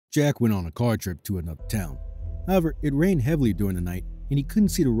Jack went on a car trip to another town. However, it rained heavily during the night and he couldn't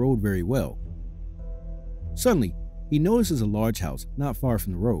see the road very well. Suddenly, he notices a large house not far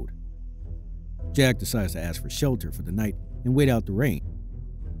from the road. Jack decides to ask for shelter for the night and wait out the rain.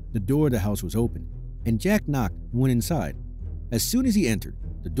 The door of the house was open, and Jack knocked and went inside. As soon as he entered,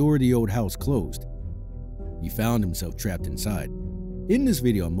 the door of the old house closed. He found himself trapped inside. In this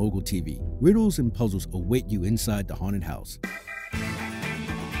video on Mogol TV, riddles and puzzles await you inside the haunted house.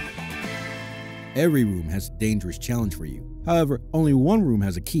 Every room has a dangerous challenge for you. However, only one room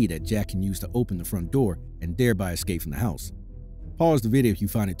has a key that Jack can use to open the front door and thereby escape from the house. Pause the video if you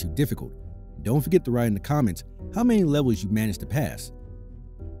find it too difficult. Don't forget to write in the comments how many levels you managed to pass.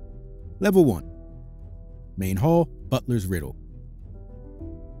 Level 1. Main Hall, Butler's Riddle.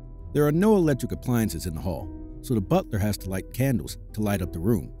 There are no electric appliances in the hall, so the butler has to light candles to light up the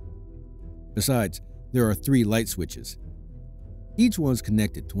room. Besides, there are 3 light switches. Each one is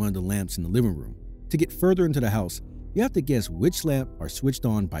connected to one of the lamps in the living room. To get further into the house, you have to guess which lamp are switched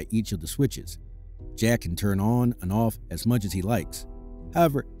on by each of the switches. Jack can turn on and off as much as he likes.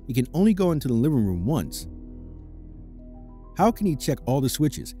 However, he can only go into the living room once. How can he check all the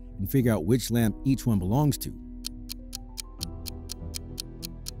switches and figure out which lamp each one belongs to?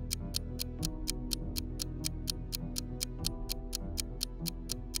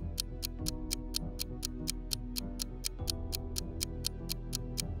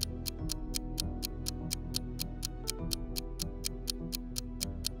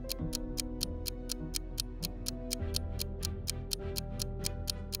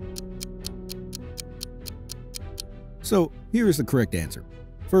 So here is the correct answer.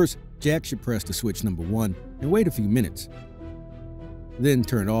 First, Jack should press the switch number 1 and wait a few minutes. Then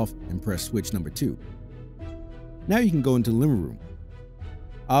turn it off and press switch number 2. Now you can go into the living room.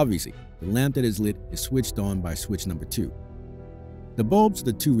 Obviously, the lamp that is lit is switched on by switch number 2. The bulbs of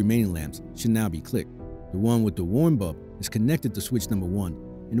the 2 remaining lamps should now be clicked. The one with the warm bulb is connected to switch number 1,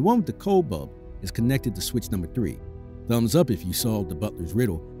 and the one with the cold bulb is connected to switch number 3. Thumbs up if you solved the butler's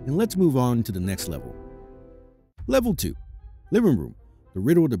riddle, and let's move on to the next level. Level 2. Living Room, the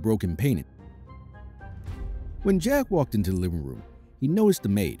riddle of the broken painting. When Jack walked into the living room, he noticed the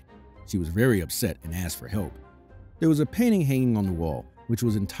maid. She was very upset and asked for help. There was a painting hanging on the wall, which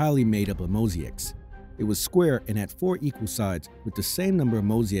was entirely made up of mosaics. It was square and had 4 equal sides with the same number of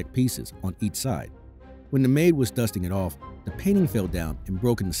mosaic pieces on each side. When the maid was dusting it off, the painting fell down and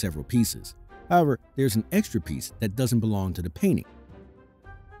broke into several pieces. However, there's an extra piece that doesn't belong to the painting.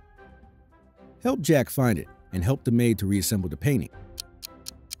 Help Jack find it and help the maid to reassemble the painting.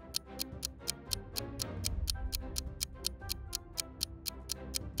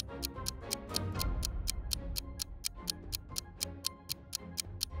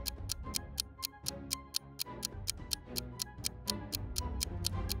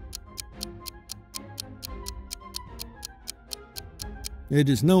 It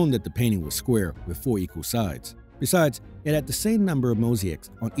is known that the painting was square with 4 equal sides. Besides, it had the same number of mosaics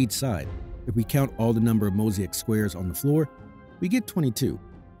on each side. If we count all the number of mosaic squares on the floor, we get 22.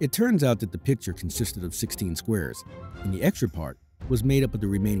 It turns out that the picture consisted of 16 squares, and the extra part was made up of the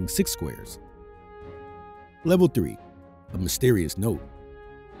remaining 6 squares. Level 3. A mysterious note.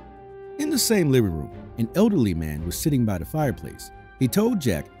 In the same living room, an elderly man was sitting by the fireplace. He told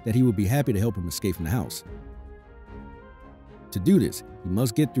Jack that he would be happy to help him escape from the house. To do this, he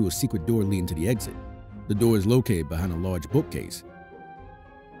must get through a secret door leading to the exit. The door is located behind a large bookcase.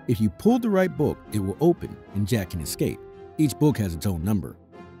 If you pull the right book, it will open and Jack can escape. Each book has its own number.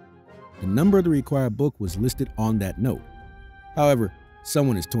 The number of the required book was listed on that note. However,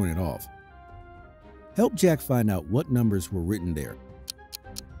 someone has torn it off. Help Jack find out what numbers were written there.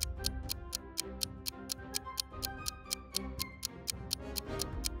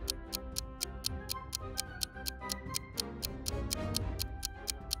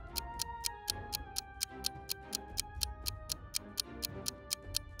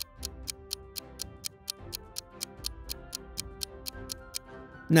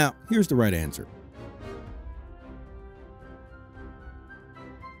 Now, here's the right answer.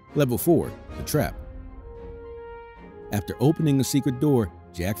 Level 4. The Trap. After opening a secret door,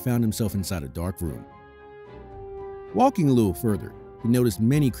 Jack found himself inside a dark room. Walking a little further, he noticed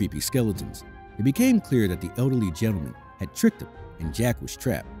many creepy skeletons. It became clear that the elderly gentleman had tricked him and Jack was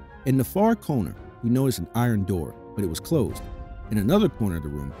trapped. In the far corner, he noticed an iron door, but it was closed. In another corner of the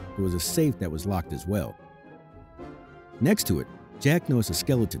room, there was a safe that was locked as well. Next to it, Jack noticed a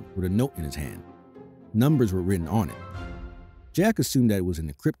skeleton with a note in his hand. Numbers were written on it. Jack assumed that it was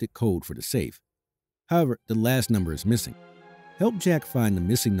an encrypted code for the safe. However, the last number is missing. Help Jack find the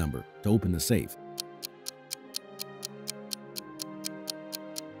missing number to open the safe.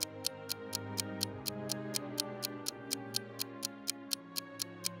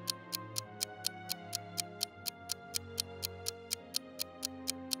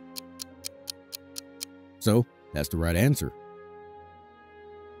 So, that's the right answer.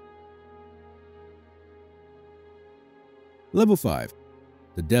 Level 5.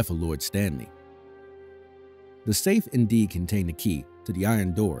 The Death of Lord Stanley. The safe indeed contained the key to the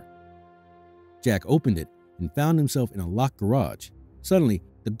iron door. Jack opened it and found himself in a locked garage. Suddenly,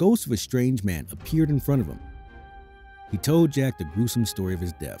 the ghost of a strange man appeared in front of him. He told Jack the gruesome story of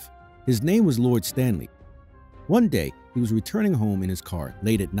his death. His name was Lord Stanley. One day, he was returning home in his car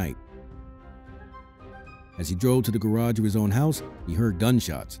late at night. As he drove to the garage of his own house, he heard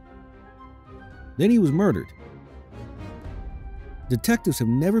gunshots. Then he was murdered. Detectives have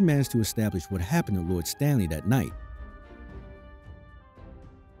never managed to establish what happened to Lord Stanley that night.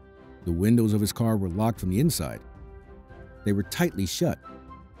 The windows of his car were locked from the inside. They were tightly shut.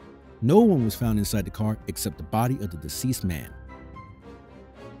 No one was found inside the car except the body of the deceased man.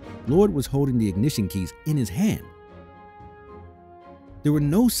 Lord was holding the ignition keys in his hand. There were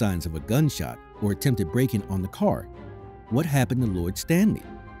no signs of a gunshot or attempted break-in on the car. What happened to Lord Stanley?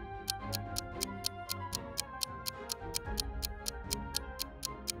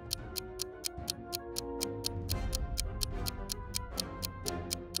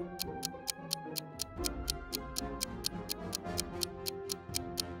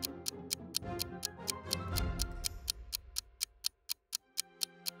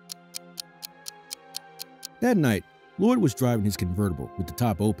 That night, Lord was driving his convertible with the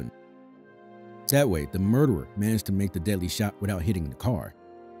top open. That way, the murderer managed to make the deadly shot without hitting the car.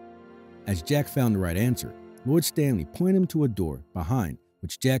 As Jack found the right answer, Lord Stanley pointed him to a door behind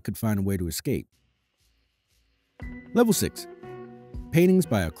which Jack could find a way to escape. Level 6. Paintings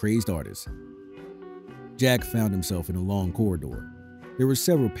by a crazed artist. Jack found himself in a long corridor. There were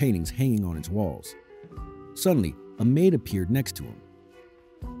several paintings hanging on its walls. Suddenly, a maid appeared next to him.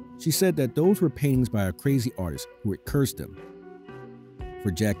 She said that those were paintings by a crazy artist who had cursed him. For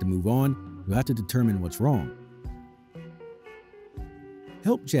Jack to move on, you'll have to determine what's wrong.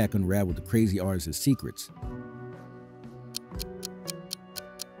 Help Jack unravel the crazy artist's secrets.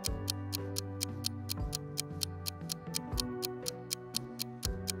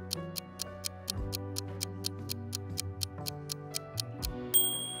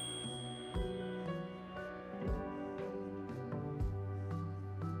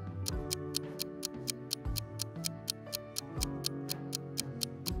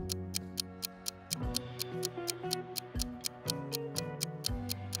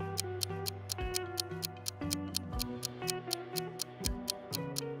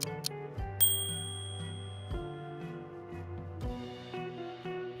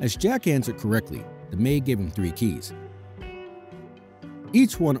 As Jack answered correctly, the maid gave him 3 keys.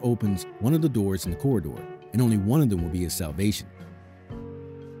 Each one opens one of the doors in the corridor, and only one of them will be his salvation.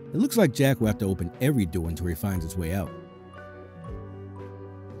 It looks like Jack will have to open every door until he finds his way out.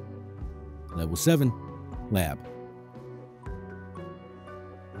 Level 7. Lab.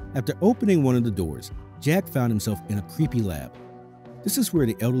 After opening one of the doors, Jack found himself in a creepy lab. This is where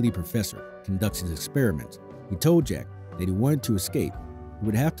the elderly professor conducts his experiments. He told Jack that he wanted to escape. He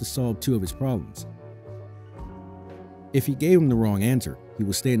would have to solve 2 of his problems. If he gave him the wrong answer, he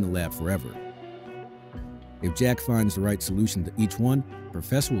would stay in the lab forever. If Jack finds the right solution to each one, the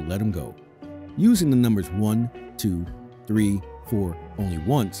professor will let him go. Using the numbers 1, 2, 3, 4 only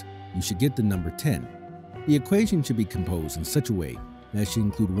once, you should get the number 10. The equation should be composed in such a way that it should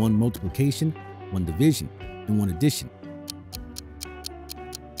include 1 multiplication, 1 division, and 1 addition.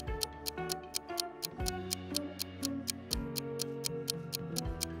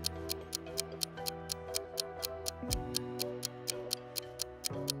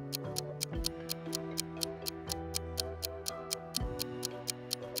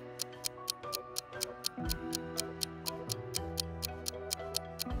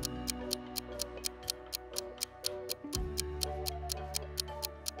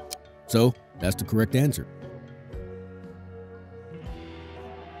 So, that's the correct answer.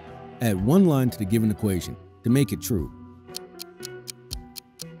 Add 1 line to the given equation to make it true.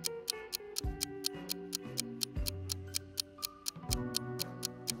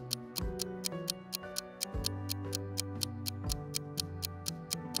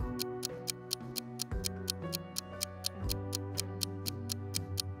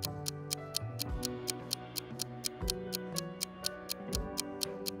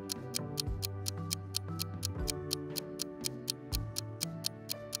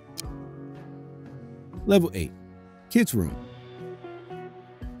 Level 8. Kids Room.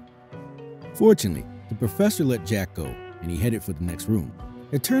 Fortunately, the professor let Jack go and he headed for the next room.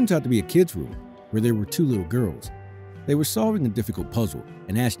 It turns out to be a kids' room where there were 2 little girls. They were solving a difficult puzzle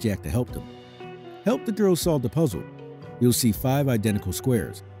and asked Jack to help them. Help the girls solve the puzzle. You'll see 5 identical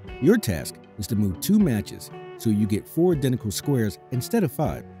squares. Your task is to move 2 matches so you get 4 identical squares instead of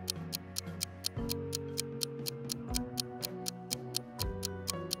 5.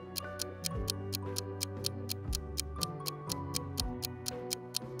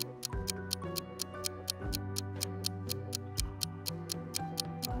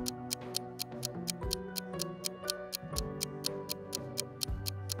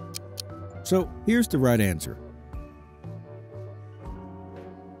 So here's the right answer.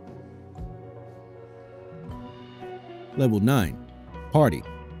 Level 9. Party.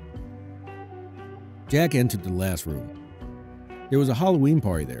 Jack entered the last room. There was a Halloween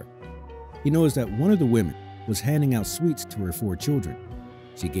party there. He noticed that one of the women was handing out sweets to her 4 children.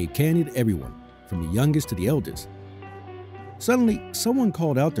 She gave candy to everyone, from the youngest to the eldest. Suddenly, someone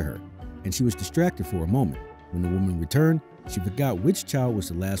called out to her, and she was distracted for a moment. When the woman returned, she forgot which child was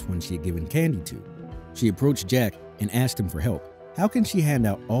the last one she had given candy to. She approached Jack and asked him for help. How can she hand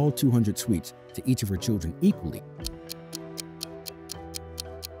out all 200 sweets to each of her children equally?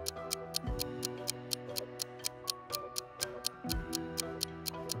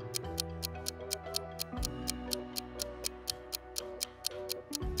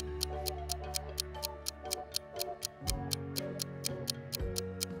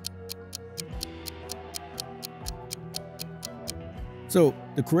 So,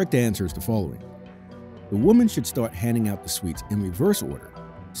 the correct answer is the following. The woman should start handing out the sweets in reverse order,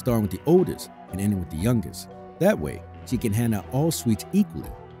 starting with the oldest and ending with the youngest. That way, she can hand out all sweets equally.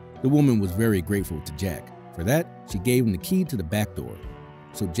 The woman was very grateful to Jack. For that, she gave him the key to the back door,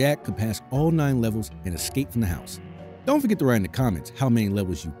 so Jack could pass all 9 levels and escape from the house. Don't forget to write in the comments how many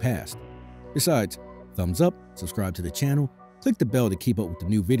levels you passed. Besides, thumbs up, subscribe to the channel, click the bell to keep up with the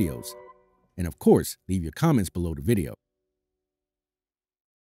new videos, and of course, leave your comments below the video.